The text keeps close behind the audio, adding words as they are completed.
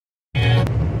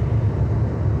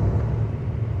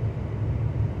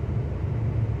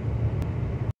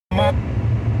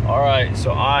Alright,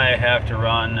 so I have to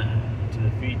run to the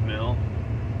feed mill.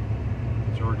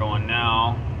 So we're going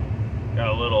now. Got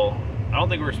a little, I don't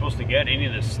think we were supposed to get any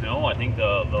of this snow. I think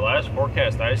the last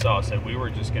forecast I saw said we were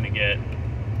just going to get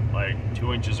like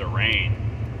 2 inches of rain.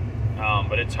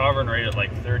 But it's hovering right at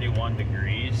like 31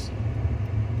 degrees.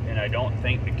 And I don't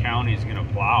think the county's going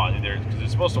to plow. I think they're, because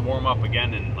it's supposed to warm up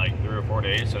again in like 3 or 4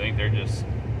 days. So I think they're just,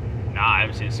 I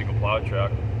haven't seen a single plow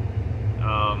truck.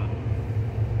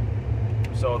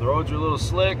 So the roads are a little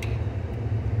slick,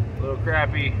 a little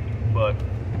crappy, but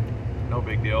no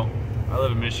big deal. I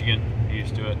live in Michigan, I'm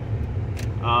used to it.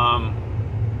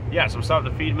 Yeah, so I'm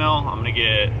stopping at the feed mill. I'm gonna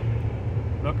get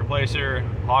milk replacer,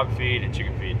 hog feed, and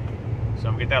chicken feed. So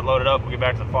I'm gonna get that loaded up, we'll get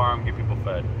back to the farm, get people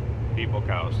fed. People,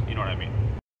 cows, you know what I mean.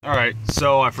 All right,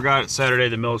 so I forgot it's Saturday,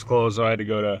 the mill's closed, so I had to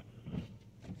go to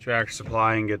Tractor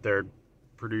Supply and get their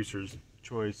producer's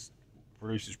choice,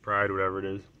 producer's pride, whatever it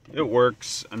is. It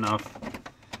works enough.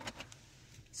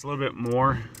 It's a little bit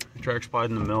more Tractor Supply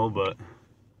in the mill, but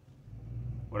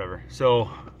whatever.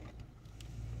 So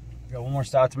got one more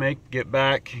stop to make, get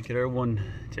back, get everyone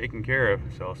taken care of.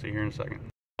 So I'll see you here in a second.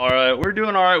 All right, we're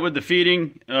doing all right with the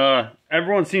feeding.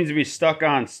 Everyone seems to be stuck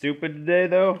on stupid today,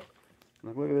 though.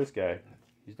 Like, look at this guy.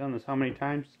 He's done this how many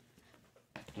times?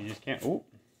 He just can't. Oh,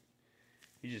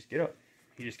 he just get up.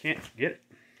 He just can't get it.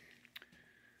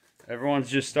 Everyone's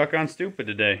just stuck on stupid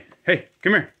today. Hey,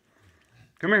 come here.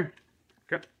 Come here.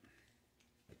 Come.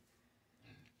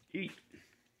 Eat.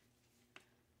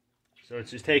 So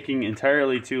it's just taking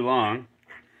entirely too long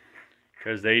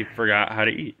because they forgot how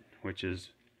to eat, which is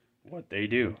what they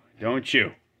do, don't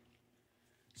you?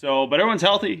 So, but everyone's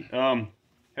healthy.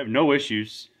 Have no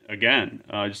issues. Again,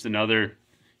 just another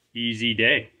easy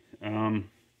day.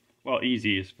 Well,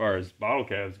 easy as far as bottle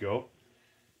calves go,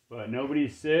 but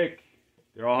nobody's sick.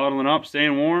 They're all huddling up,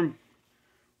 staying warm.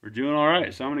 We're doing all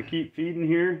right. So I'm going to keep feeding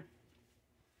here.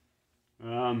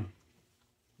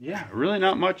 Yeah, really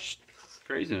not much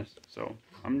craziness. So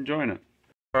I'm enjoying it.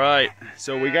 All right,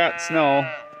 so we got snow.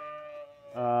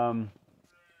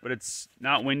 But it's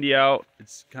not windy out.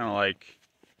 It's kind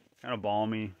of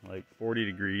balmy, like 40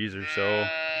 degrees or so.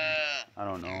 I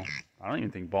don't know. I don't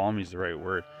even think balmy is the right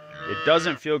word. It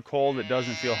doesn't feel cold. It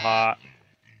doesn't feel hot,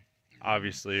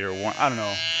 obviously, or warm. I don't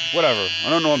know. Whatever. I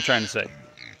don't know what I'm trying to say.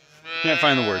 Can't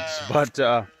find the words. But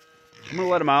I'm going to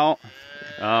let them out.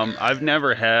 I've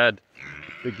never had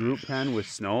the group pen with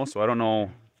snow, so I don't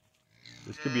know.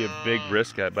 This could be a big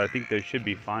risk, but I think they should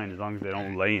be fine as long as they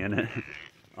don't lay in it.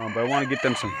 But I want to get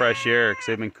them some fresh air because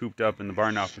they've been cooped up in the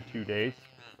barn now for 2 days.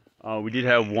 We did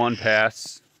have one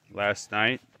pass last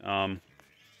night.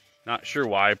 Not sure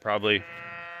why. Probably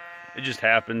it just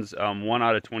happens. 1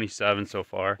 out of 27 so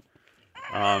far.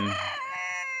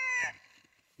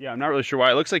 Yeah, I'm not really sure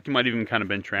why. It looks like he might have even kind of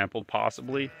been trampled,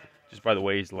 possibly, just by the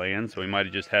way he's laying. So he might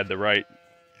have just had the right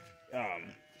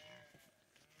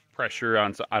pressure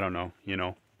on. I don't know, you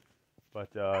know. But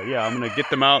yeah, I'm gonna get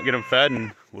them out, get them fed,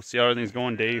 and we'll see how everything's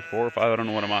going. Day 4 or 5. I don't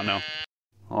know what I'm on now.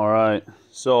 All right.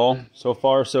 So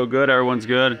far so good. Everyone's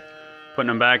good. Putting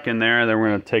them back in there. Then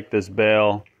we're gonna take this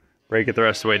bale, break it the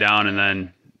rest of the way down, and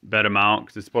then bed them out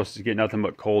because it's supposed to get nothing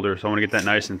but colder. So I want to get that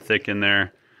nice and thick in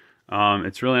there.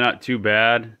 It's really not too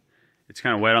bad. It's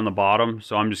kind of wet on the bottom,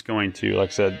 so I'm just going to, like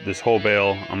I said, this whole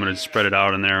bale, I'm going to spread it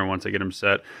out in there once I get them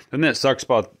set. The thing that sucks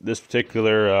about this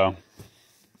particular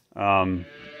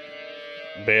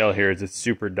bale here is it's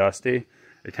super dusty.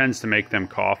 It tends to make them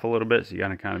cough a little bit, so you got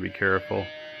to kind of be careful.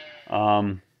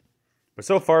 But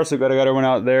so far, so good. I got everyone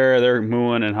out there. They're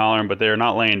mooing and hollering, but they're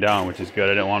not laying down, which is good.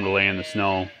 I didn't want them to lay in the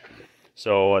snow.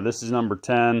 So this is number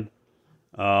 10.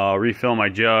 Refill my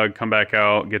jug, come back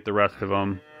out, get the rest of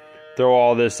them, throw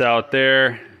all this out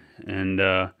there, and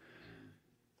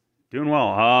doing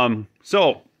well.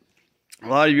 So a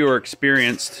lot of you are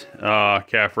experienced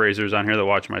calf raisers on here that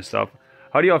watch my stuff.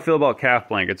 How do y'all feel about calf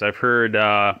blankets? I've heard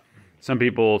some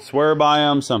people swear by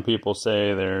them, some people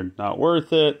say they're not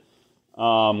worth it.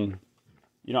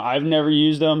 You know, I've never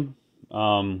used them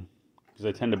because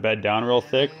I tend to bed down real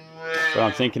thick. But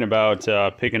I'm thinking about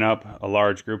picking up a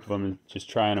large group of them and just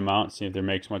trying them out and see if there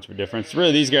makes much of a difference.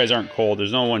 Really, these guys aren't cold.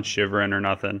 There's no one shivering or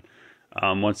nothing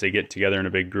once they get together in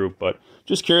a big group. But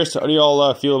just curious, how do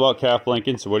y'all feel about calf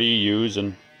blankets? What do you use?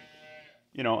 And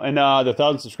you know, and the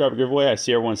 1,000 subscriber giveaway, I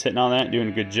see everyone's hitting on that, doing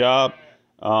a good job.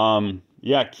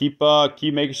 Yeah, keep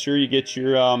making sure you get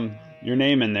your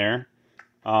name in there.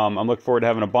 I'm looking forward to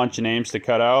having a bunch of names to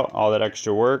cut out, all that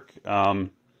extra work.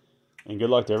 And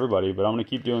good luck to everybody. But I'm going to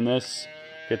keep doing this,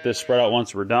 get this spread out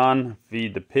once we're done,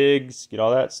 feed the pigs, get all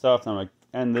that stuff. And I'm going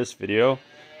to end this video.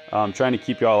 I'm trying to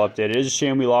keep you all updated. It's a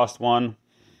shame we lost one.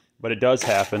 but it does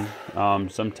happen.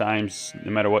 Sometimes,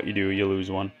 no matter what you do, you lose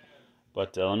one.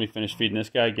 But let me finish feeding this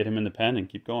guy, get him in the pen, and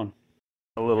keep going.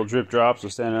 A little drip drops. We're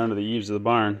standing under the eaves of the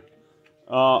barn.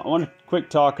 I want to quick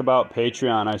talk about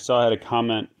Patreon. I saw I had a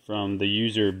comment from the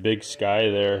user Big Sky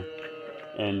there.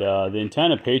 And the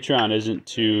intent of Patreon isn't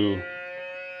to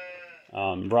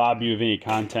rob you of any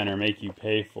content or make you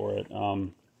pay for it.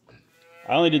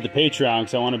 I only did the Patreon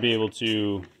because I want to be able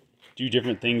to do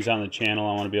different things on the channel.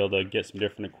 I want to be able to get some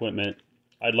different equipment.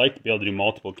 I'd like to be able to do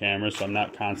multiple cameras, so I'm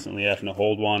not constantly having to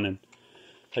hold one, and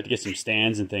I'd like to get some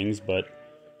stands and things. But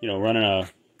you know, running a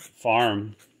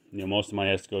farm, you know, most of my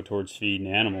money has to go towards feeding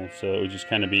animals, so it would just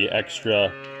kind of be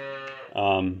extra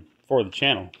for the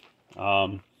channel.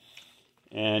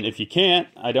 And if you can't,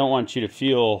 I don't want you to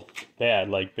feel bad,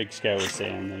 like Big Sky was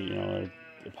saying, you know,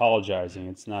 apologizing.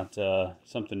 It's not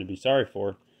something to be sorry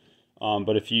for.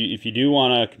 But if you do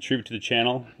want to contribute to the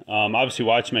channel, obviously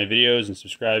watching my videos and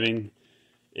subscribing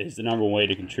is the number one way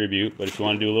to contribute. But if you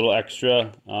want to do a little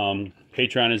extra,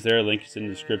 Patreon is there. Link is in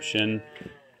the description.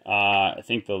 I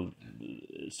think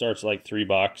it starts like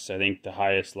 $3. I think the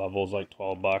highest level is like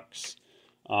 $12.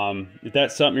 If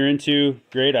that's something you're into,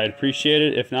 great, I'd appreciate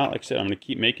it. If not, like I said, I'm going to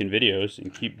keep making videos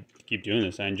and keep doing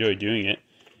this. I enjoy doing it.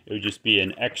 It would just be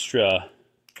an extra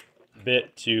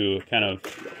bit to kind of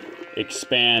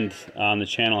expand on the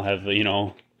channel, have, you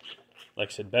know, like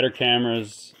I said, better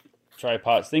cameras,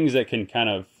 tripods, things that can kind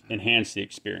of enhance the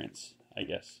experience, I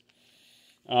guess.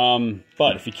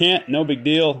 But if you can't, no big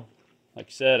deal. Like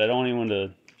I said, I don't want anyone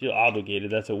to feel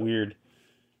obligated. That's a weird...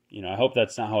 You know, I hope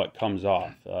that's not how it comes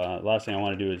off. Last thing I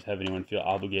want to do is have anyone feel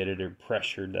obligated or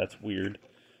pressured. That's weird.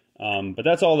 But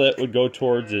that's all that would go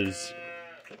towards is,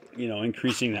 you know,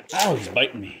 increasing the... Ow, he's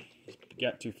biting me. He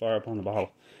got too far up on the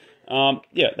bottle.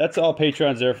 Yeah, that's all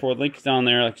Patreon's there for. Link's down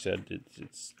there. Like I said,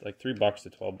 it's like $3 to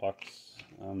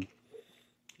 $12.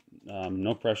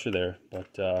 No pressure there.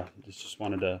 But just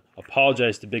wanted to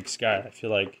apologize to Big Sky. I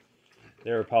feel like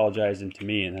they're apologizing to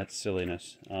me, and that's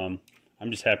silliness. I'm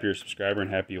just happy you're a subscriber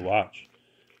and happy you watch.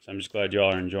 So I'm just glad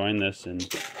y'all are enjoying this and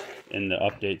the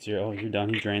updates here. Oh, you're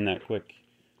done. He drained that quick.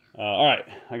 All right.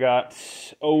 I got,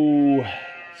 6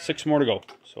 more to go.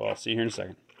 So I'll see you here in a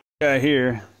second. Guy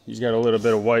here, he's got a little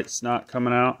bit of white snot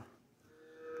coming out.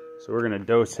 So we're going to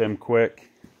dose him quick.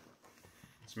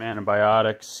 Some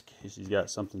antibiotics in case he's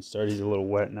got something started. He's a little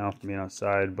wet now from being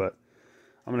outside, but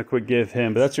I'm going to quick give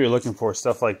him. But that's what you're looking for,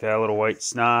 stuff like that. A little white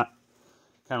snot,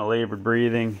 kind of labored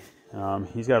breathing.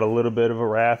 He's got a little bit of a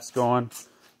raps going,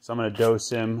 so I'm going to dose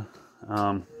him. Like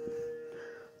I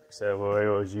said, what I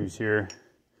always use here,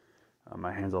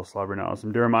 my hand's all slobbery now,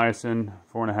 some Duromycin,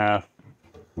 4.5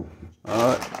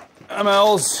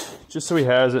 mLs, just so he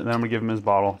has it, and then I'm going to give him his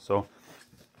bottle. So,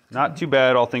 not too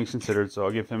bad, all things considered, so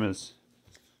I'll give him his,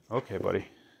 okay buddy,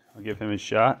 I'll give him his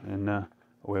shot, and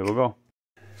away we'll go.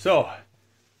 So,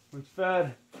 we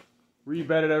fed,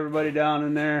 re-bedded everybody down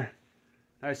in there,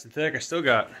 nice and thick. I still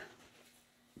got...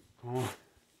 Oh,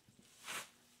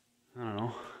 I don't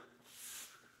know,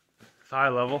 thigh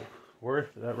level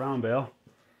worth of that round bale.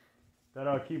 That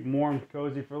ought to keep them warm,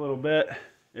 cozy for a little bit.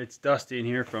 It's dusty in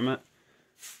here from it,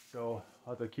 so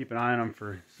I'll have to keep an eye on them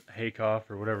for hay cough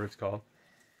or whatever it's called.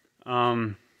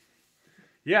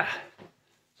 Yeah,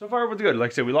 so far it was good.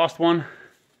 Like I said, we lost one,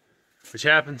 which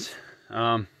happens.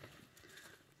 You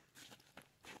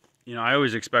know, I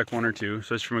always expect 1 or 2,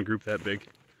 especially from a group that big.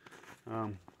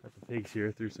 Got the pigs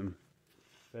here, threw some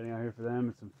bedding out here for them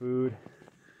and some food.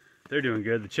 They're doing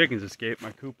good. The chickens escaped my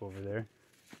coop over there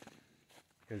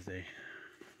because they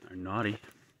are naughty.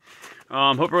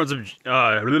 Hope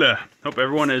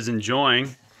everyone is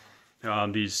enjoying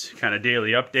these kind of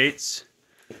daily updates.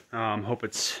 Hope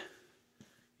it's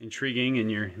intriguing and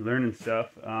you're learning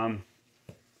stuff.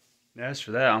 As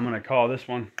for that, I'm gonna call this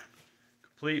one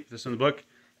complete. This in the book.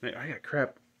 I got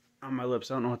crap on my lips.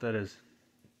 I don't know what that is.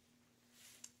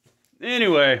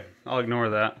 Anyway, I'll ignore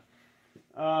that.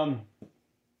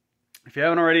 If you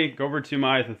haven't already, go over to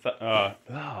my,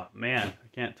 oh man,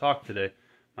 I can't talk today.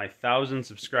 My 1,000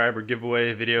 subscriber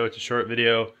giveaway video. It's a short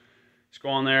video. Just go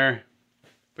on there,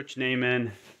 put your name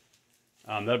in.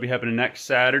 That'll be happening next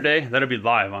Saturday. That'll be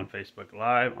live on Facebook.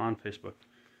 Live on Facebook.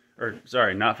 Or,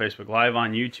 sorry, not Facebook. Live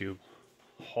on YouTube.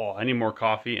 Oh, I need more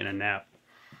coffee and a nap.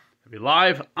 It'll be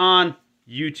live on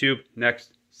YouTube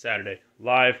next Saturday.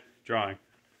 Live drawing.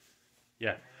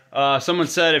 Yeah. Someone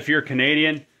said if you're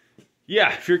Canadian,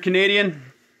 yeah, if you're Canadian,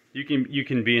 you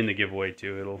can be in the giveaway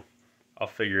too. I'll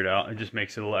figure it out. It just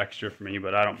makes it a little extra for me,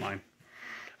 but I don't mind.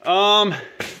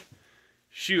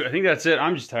 Shoot, I think that's it.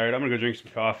 I'm just tired. I'm gonna go drink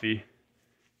some coffee.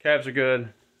 Calves are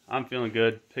good. I'm feeling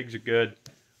good. Pigs are good.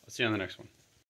 I'll see you on the next one.